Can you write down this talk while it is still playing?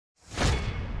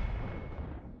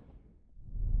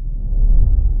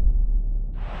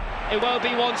It won't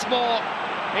be once more.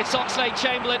 It's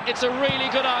Oxlade-Chamberlain. It's a really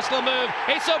good Arsenal move.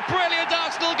 It's a brilliant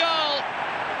Arsenal goal.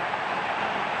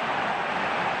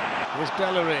 Here's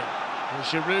Bellerin.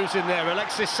 Giroud's in there.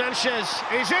 Alexis Sanchez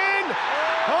is in.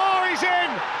 Oh, he's in.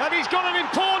 And he's got an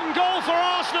important goal for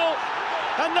Arsenal.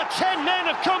 And the 10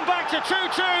 men have come back to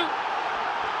 2-2.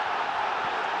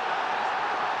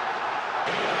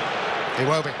 He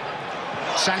will be.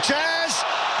 Sanchez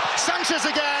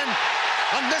again,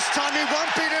 and this time he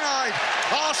won't be denied.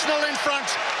 Arsenal in front.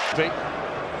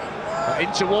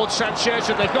 In towards Sanchez,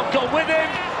 and they've got goal with him,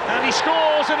 and he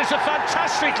scores, and it's a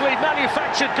fantastically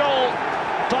manufactured goal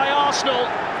by Arsenal.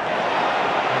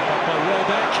 By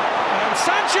Welbeck, and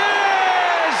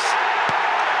Sanchez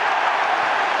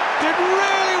did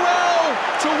really well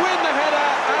to win the header,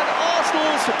 and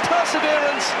Arsenal's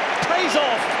perseverance pays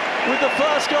off with the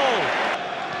first goal.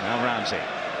 Now Ramsey.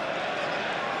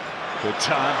 Good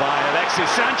time by Alexis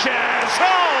Sanchez.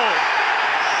 Oh!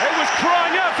 It was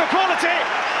crying out for quality,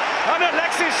 and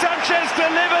Alexis Sanchez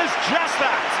delivers just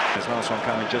that. His last one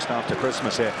coming just after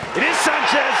Christmas here. It is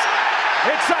Sanchez.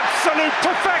 It's absolute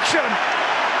perfection.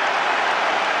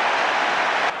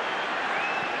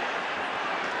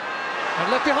 And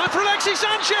left behind for Alexis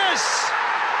Sanchez.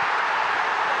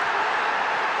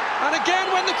 And again,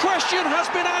 when the question has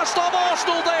been asked of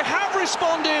Arsenal, they have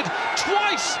responded.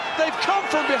 Twice they've come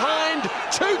from behind,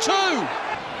 2-2.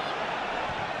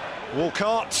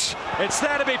 Walcott, it's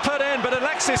there to be put in, but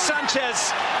Alexis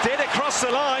Sanchez did it cross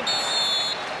the line.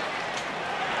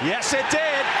 Yes, it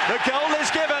did. The goal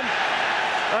is given.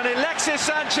 And Alexis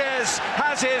Sanchez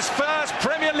has his first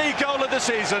Premier League goal of the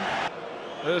season.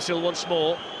 Ozil once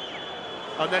more.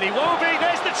 And then he won't be.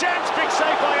 There's the chance. Big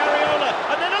save by Areola.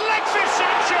 And then Alexis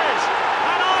Sanchez.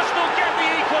 And Arsenal get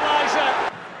the equaliser.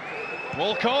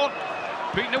 Walcott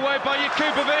beaten away by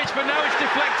Jakubovic, but now it's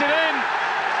deflected in.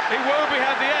 Iwobi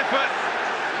had the effort,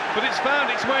 but it's found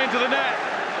its way into the net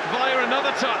via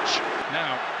another touch.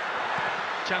 Now,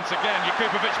 chance again.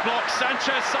 Jakubovic blocks.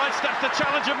 Sanchez sidesteps the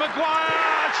challenge of Maguire.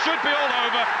 It should be all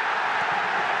over.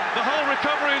 The whole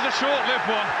recovery is a short-lived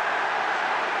one.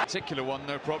 Particular one,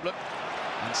 no problem.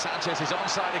 And Sanchez is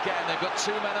onside again. They've got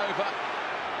two men over.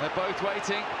 They're both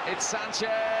waiting. It's Sanchez.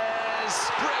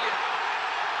 Brilliant.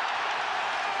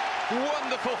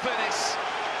 Wonderful finish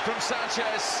from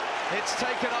Sanchez. It's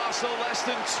taken Arsenal less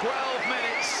than 12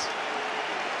 minutes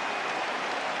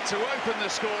to open the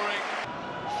scoring.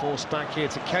 Forced back here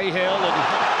to Cahill, and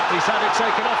he's had it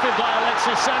taken off him by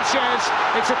Alexis Sanchez.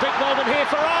 It's a big moment here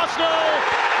for Arsenal.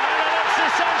 And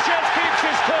Alexis Sanchez keeps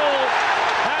his cool.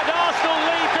 And Arsenal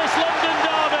lead this London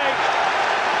derby.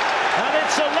 And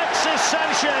it's Alexis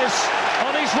Sanchez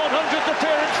on his 100th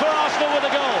appearance for Arsenal with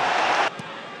a goal.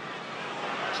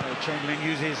 So Chamberlain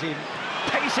uses him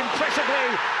pace impressively,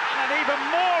 and an even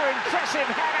more impressive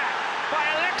header by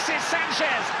Alexis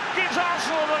Sanchez gives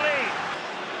Arsenal the lead.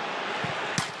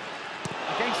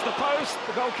 Against the post,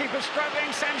 the goalkeeper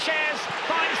struggling, Sanchez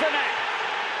finds the net.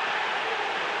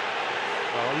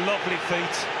 Oh, lovely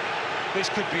feat.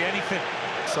 This could be anything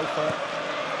so far.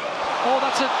 Oh,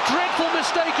 that's a dreadful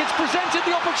mistake. It's presented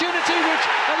the opportunity which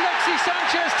Alexis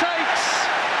Sanchez takes.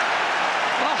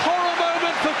 A horror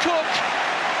moment for Cook.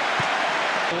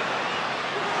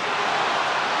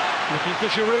 Looking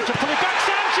for Giroud to pull it back.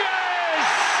 Sanchez!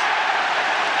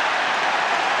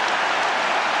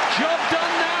 Job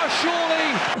done now, surely.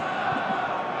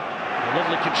 A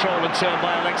lovely control and turn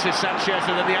by Alexis Sanchez,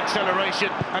 and then the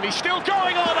acceleration, and he's still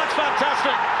going on. That's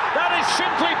fantastic. That is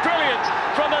simply brilliant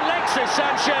from Alexis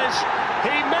Sanchez.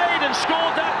 He made and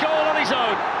scored that goal on his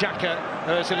own. Xhaka,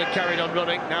 Ozil had carried on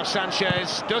running. Now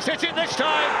Sanchez does hit it this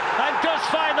time and does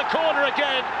find the corner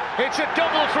again. It's a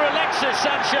double for Alexis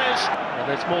Sanchez. And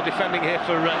there's more defending here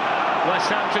for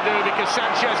West Ham to do, because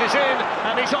Sanchez is in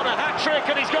and he's on a hat-trick,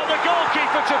 and he's got the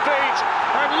goalkeeper to beat.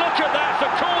 And look at that, the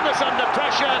corners under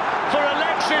pressure for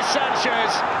Alexis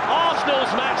Sanchez.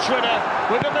 Arsenal's match winner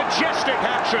with a majestic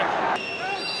hat-trick.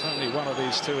 Only one of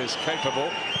these two is capable.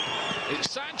 It's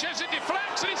Sanchez, it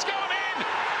deflects, and it's gone in.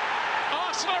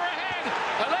 Arsenal are ahead.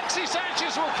 Alexis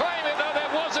Sanchez will claim it, though there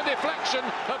was a deflection,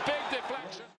 a big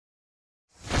deflection.